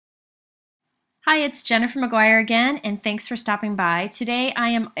Hi, it's Jennifer McGuire again, and thanks for stopping by. Today I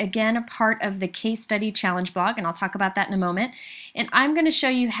am again a part of the Case Study Challenge blog, and I'll talk about that in a moment. And I'm going to show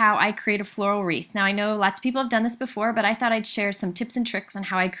you how I create a floral wreath. Now I know lots of people have done this before, but I thought I'd share some tips and tricks on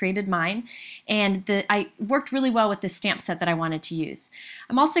how I created mine. And I worked really well with this stamp set that I wanted to use.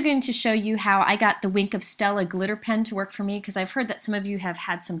 I'm also going to show you how I got the Wink of Stella glitter pen to work for me, because I've heard that some of you have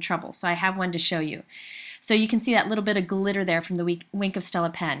had some trouble, so I have one to show you. So you can see that little bit of glitter there from the Wink of Stella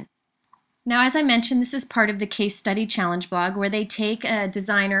pen. Now, as I mentioned, this is part of the Case Study Challenge blog, where they take a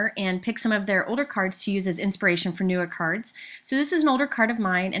designer and pick some of their older cards to use as inspiration for newer cards. So this is an older card of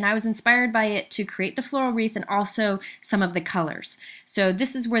mine, and I was inspired by it to create the floral wreath and also some of the colors. So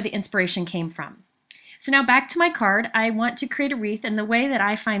this is where the inspiration came from. So now back to my card. I want to create a wreath, and the way that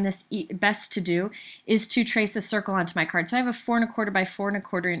I find this best to do is to trace a circle onto my card. So I have a 4 1/4 by 4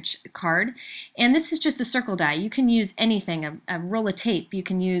 1/4 inch card, and this is just a circle die. You can use anything, a roll of tape, you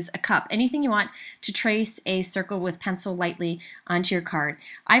can use a cup, anything you want to trace a circle with pencil lightly onto your card.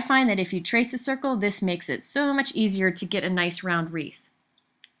 I find that if you trace a circle, this makes it so much easier to get a nice round wreath.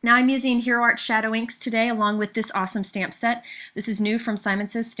 Now I'm using Hero Art Shadow Inks today along with this awesome stamp set. This is new from Simon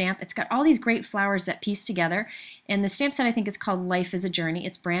Says Stamp. It's got all these great flowers that piece together, and the stamp set I think is called Life is a Journey.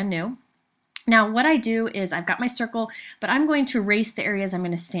 It's brand new. Now what I do is I've got my circle, but I'm going to erase the areas I'm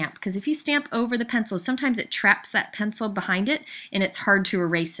going to stamp, because if you stamp over the pencil, sometimes it traps that pencil behind it and it's hard to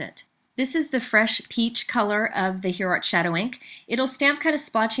erase it. This is the fresh peach color of the Hero Art Shadow Ink. It'll stamp kind of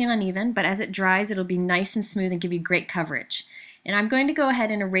splotchy and uneven, but as it dries it'll be nice and smooth and give you great coverage. And I'm going to go ahead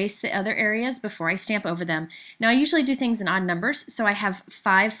and erase the other areas before I stamp over them. Now I usually do things in odd numbers, so I have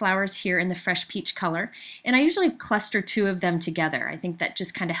 5 flowers here in the fresh peach color, and I usually cluster 2 of them together. I think that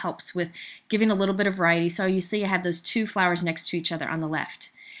just kind of helps with giving a little bit of variety. So you see I have those 2 flowers next to each other on the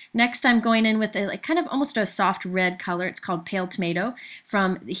left. Next I'm going in with a kind of almost a soft red color. It's called Pale Tomato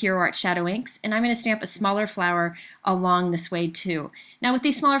from the Hero Art Shadow Inks, and I'm going to stamp a smaller flower along this way too. Now with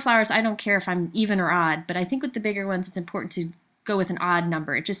these smaller flowers I don't care if I'm even or odd, but I think with the bigger ones it's important to go with an odd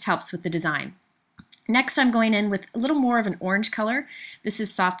number. It just helps with the design. Next I'm going in with a little more of an orange color. This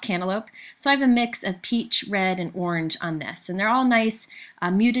is Soft Cantaloupe. So I have a mix of peach, red, and orange on this, and they're all nice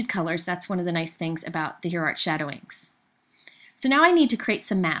muted colors. That's one of the nice things about the Hero Art Shadow Inks. So now I need to create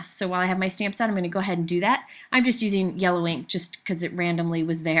some masks. So while I have my stamps out, I'm going to go ahead and do that. I'm just using yellow ink just because it randomly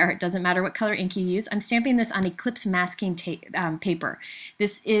was there. It doesn't matter what color ink you use. I'm stamping this on Eclipse masking paper.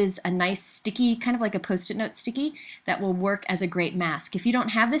 This is a nice sticky, kind of like a post-it note sticky, that will work as a great mask. If you don't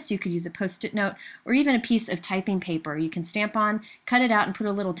have this, you could use a post-it note or even a piece of typing paper. You can stamp on, cut it out, and put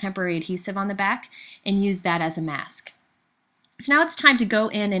a little temporary adhesive on the back and use that as a mask. So now it's time to go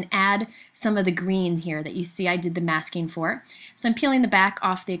in and add some of the green here that you see I did the masking for. So I'm peeling the back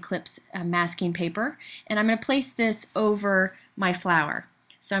off the Eclipse masking paper, and I'm going to place this over my flower.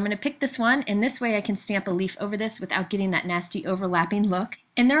 So I'm going to pick this one, and this way I can stamp a leaf over this without getting that nasty overlapping look.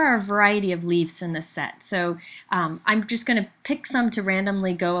 And there are a variety of leaves in this set, so I'm just going to pick some to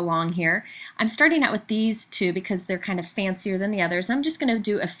randomly go along here. I'm starting out with these 2 because they're kind of fancier than the others. I'm just going to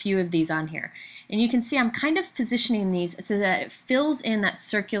do a few of these on here. And you can see I'm kind of positioning these so that it fills in that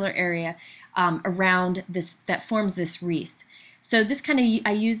circular area around this that forms this wreath. So this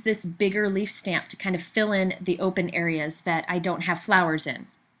I use this bigger leaf stamp to kind of fill in the open areas that I don't have flowers in.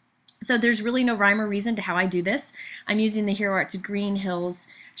 So there's really no rhyme or reason to how I do this. I'm using the Hero Arts Green Hills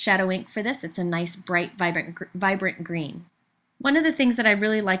Shadow Ink for this. It's a nice, bright, vibrant green. One of the things that I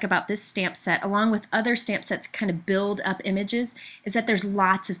really like about this stamp set, along with other stamp sets kind of build up images, is that there's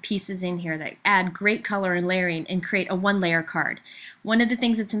lots of pieces in here that add great color and layering and create a 1-layer card. One of the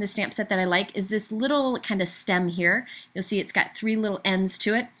things that's in the stamp set that I like is this little kind of stem here. You'll see it's got 3 little ends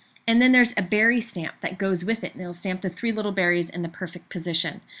to it. And then there's a berry stamp that goes with it, and it'll stamp the 3 little berries in the perfect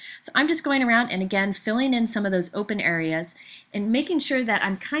position. So I'm just going around and again filling in some of those open areas and making sure that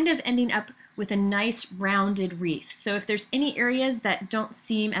I'm kind of ending up with a nice rounded wreath. So if there's any areas that don't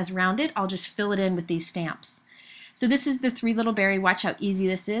seem as rounded, I'll just fill it in with these stamps. So this is the 3 little berry. Watch how easy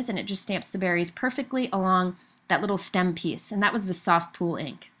this is, and it just stamps the berries perfectly along that little stem piece, and that was the soft pool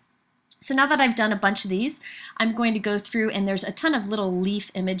ink. So now that I've done a bunch of these, I'm going to go through, and there's a ton of little leaf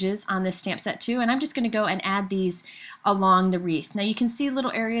images on this stamp set too, and I'm just going to go and add these along the wreath. Now you can see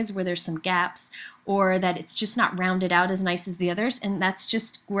little areas where there's some gaps or that it's just not rounded out as nice as the others, and that's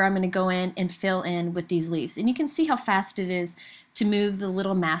just where I'm going to go in and fill in with these leaves. And you can see how fast it is to move the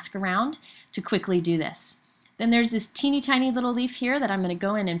little mask around to quickly do this. Then there's this teeny tiny little leaf here that I'm going to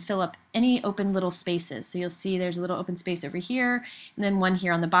go in and fill up any open little spaces. So you'll see there's a little open space over here and then one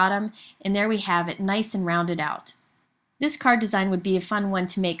here on the bottom, and there we have it, nice and rounded out. This card design would be a fun one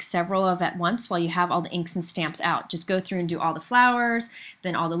to make several of at once while you have all the inks and stamps out. Just go through and do all the flowers,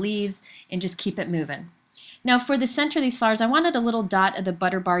 then all the leaves, and just keep it moving. Now for the center of these flowers, I wanted a little dot of the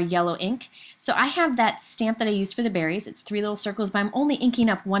Butter Bar yellow ink. So I have that stamp that I used for the berries. It's 3 little circles, but I'm only inking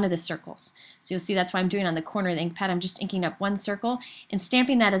up one of the circles. So you'll see that's why I'm doing on the corner of the ink pad. I'm just inking up one circle and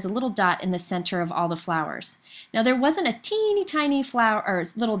stamping that as a little dot in the center of all the flowers. Now there wasn't a teeny tiny flower or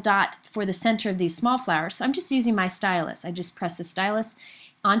little dot for the center of these small flowers, so I'm just using my stylus. I just press the stylus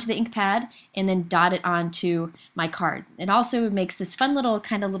onto the ink pad and then dot it onto my card. It also makes this fun little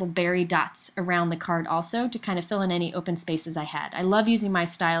kind of little berry dots around the card also to kind of fill in any open spaces I had. I love using my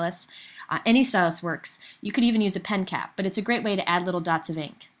stylus. Any stylus works. You could even use a pen cap, but it's a great way to add little dots of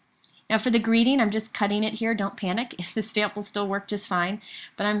ink. Now for the greeting, I'm just cutting it here. Don't panic. The stamp will still work just fine,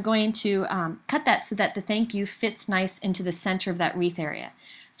 but I'm going to cut that so that the thank you fits nice into the center of that wreath area.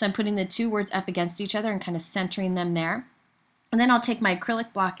 So I'm putting the two words up against each other and kind of centering them there. And then I'll take my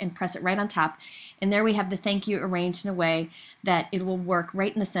acrylic block and press it right on top. And there we have the thank you arranged in a way that it will work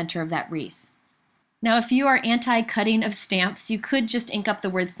right in the center of that wreath. Now if you are anti-cutting of stamps, you could just ink up the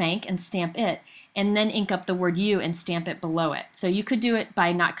word thank and stamp it, and then ink up the word you and stamp it below it. So you could do it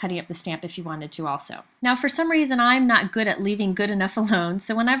by not cutting up the stamp if you wanted to also. Now for some reason I'm not good at leaving good enough alone,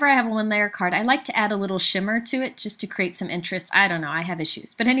 so whenever I have a one layer card I like to add a little shimmer to it just to create some interest. I don't know, I have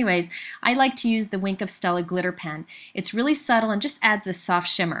issues. But anyways, I like to use the Wink of Stella glitter pen. It's really subtle and just adds a soft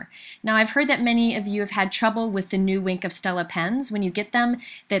shimmer. Now I've heard that many of you have had trouble with the new Wink of Stella pens when you get them,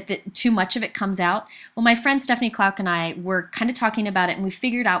 that too much of it comes out. Well, my friend Stephanie Clark and I were kind of talking about it and we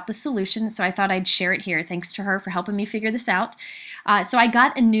figured out the solution, so I thought I'd share it here. Thanks to her for helping me figure this out. So I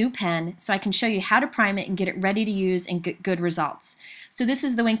got a new pen so I can show you how to prime it and get it ready to use and get good results. So this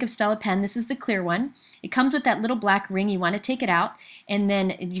is the Wink of Stella pen. This is the clear one. It comes with that little black ring. You want to take it out and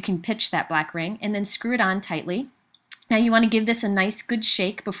then you can pitch that black ring and then screw it on tightly. Now you want to give this a nice good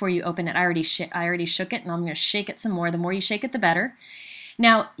shake before you open it. I already shook it and I'm going to shake it some more. The more you shake it the better.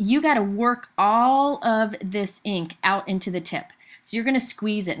 Now you got to work all of this ink out into the tip. So you're going to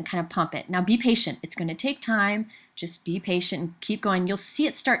squeeze it and kind of pump it. Now be patient. It's going to take time. Just be patient and keep going. You'll see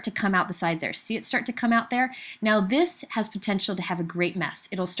it start to come out the sides there. See it start to come out there? Now this has potential to have a great mess.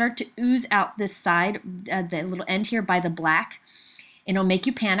 It'll start to ooze out this side, the little end here by the black. It'll make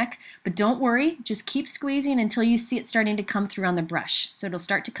you panic, but don't worry. Just keep squeezing until you see it starting to come through on the brush. So it'll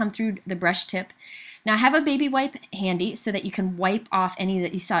start to come through the brush tip. Now have a baby wipe handy so that you can wipe off any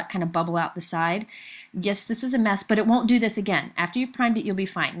that you saw it kind of bubble out the side. Yes, this is a mess, but it won't do this again. After you've primed it, you'll be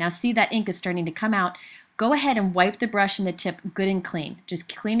fine. Now see that ink is starting to come out. Go ahead and wipe the brush and the tip good and clean.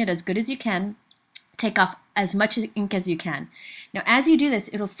 Just clean it as good as you can. Take off as much ink as you can. Now as you do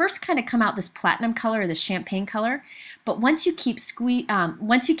this, it'll first kind of come out this platinum color or the champagne color, but once you keep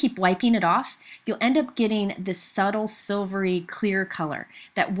wiping it off, you'll end up getting this subtle silvery clear color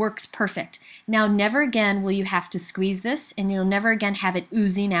that works perfect. Now never again will you have to squeeze this, and you'll never again have it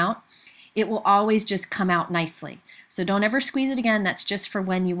oozing out. It will always just come out nicely. So don't ever squeeze it again. That's just for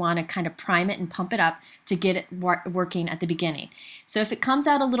when you want to kind of prime it and pump it up to get it working at the beginning. So if it comes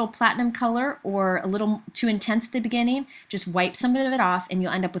out a little platinum color or a little too intense at the beginning, just wipe some of it off and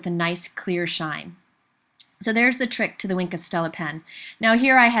you'll end up with a nice clear shine. So there's the trick to the Wink of Stella pen. Now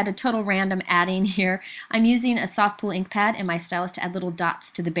here I had a total random adding here. I'm using a soft pull ink pad and my stylus to add little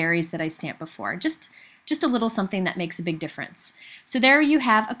dots to the berries that I stamped before. Just a little something that makes a big difference. So there you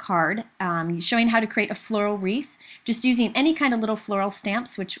have a card showing how to create a floral wreath, just using any kind of little floral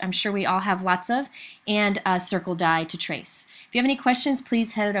stamps, which I'm sure we all have lots of, and a circle die to trace. If you have any questions,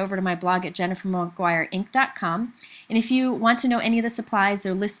 please head over to my blog at jennifermcguireinc.com. And if you want to know any of the supplies,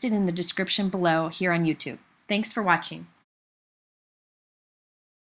 they're listed in the description below here on YouTube. Thanks for watching.